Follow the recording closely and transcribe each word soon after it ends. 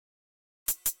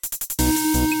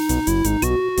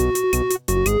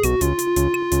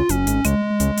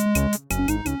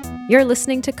You're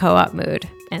listening to Co-op Mood,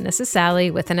 and this is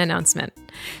Sally with an announcement.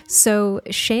 So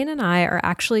Shane and I are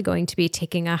actually going to be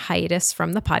taking a hiatus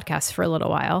from the podcast for a little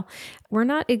while. We're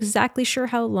not exactly sure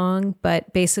how long,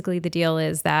 but basically the deal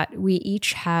is that we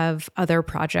each have other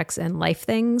projects and life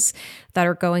things that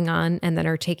are going on and that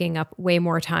are taking up way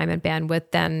more time and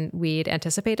bandwidth than we'd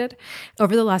anticipated.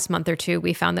 Over the last month or two,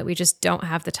 we found that we just don't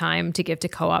have the time to give to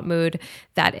Co-op Mood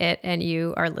that it and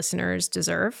you, our listeners,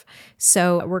 deserve.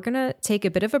 So we're going to take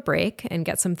a bit of a break and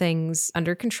get some things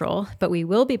under control, but we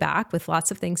will be back with lots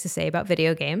of things to say about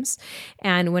video games.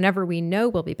 And whenever we know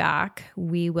we'll be back,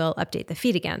 we will update the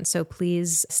feed again. So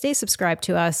please stay subscribed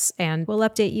to us and we'll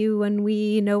update you when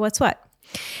we know what's what.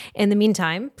 In the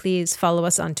meantime, please follow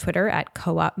us on Twitter at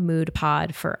Co-op Mood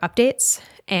Pod for updates,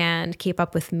 and keep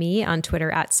up with me on Twitter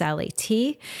at Sally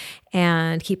T,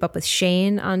 and keep up with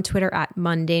Shane on Twitter at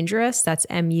Mundangerous. That's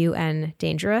M-U-N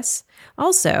Dangerous.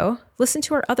 Also, listen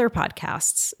to our other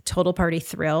podcasts, Total Party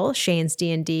Thrill, Shane's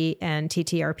D&D and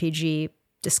TTRPG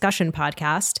discussion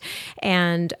podcast,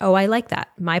 and Oh, I Like That,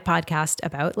 my podcast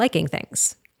about liking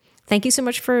things. Thank you so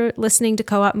much for listening to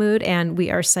Co-op Mood, and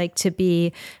we are psyched to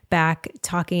be back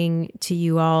talking to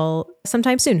you all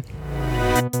sometime soon.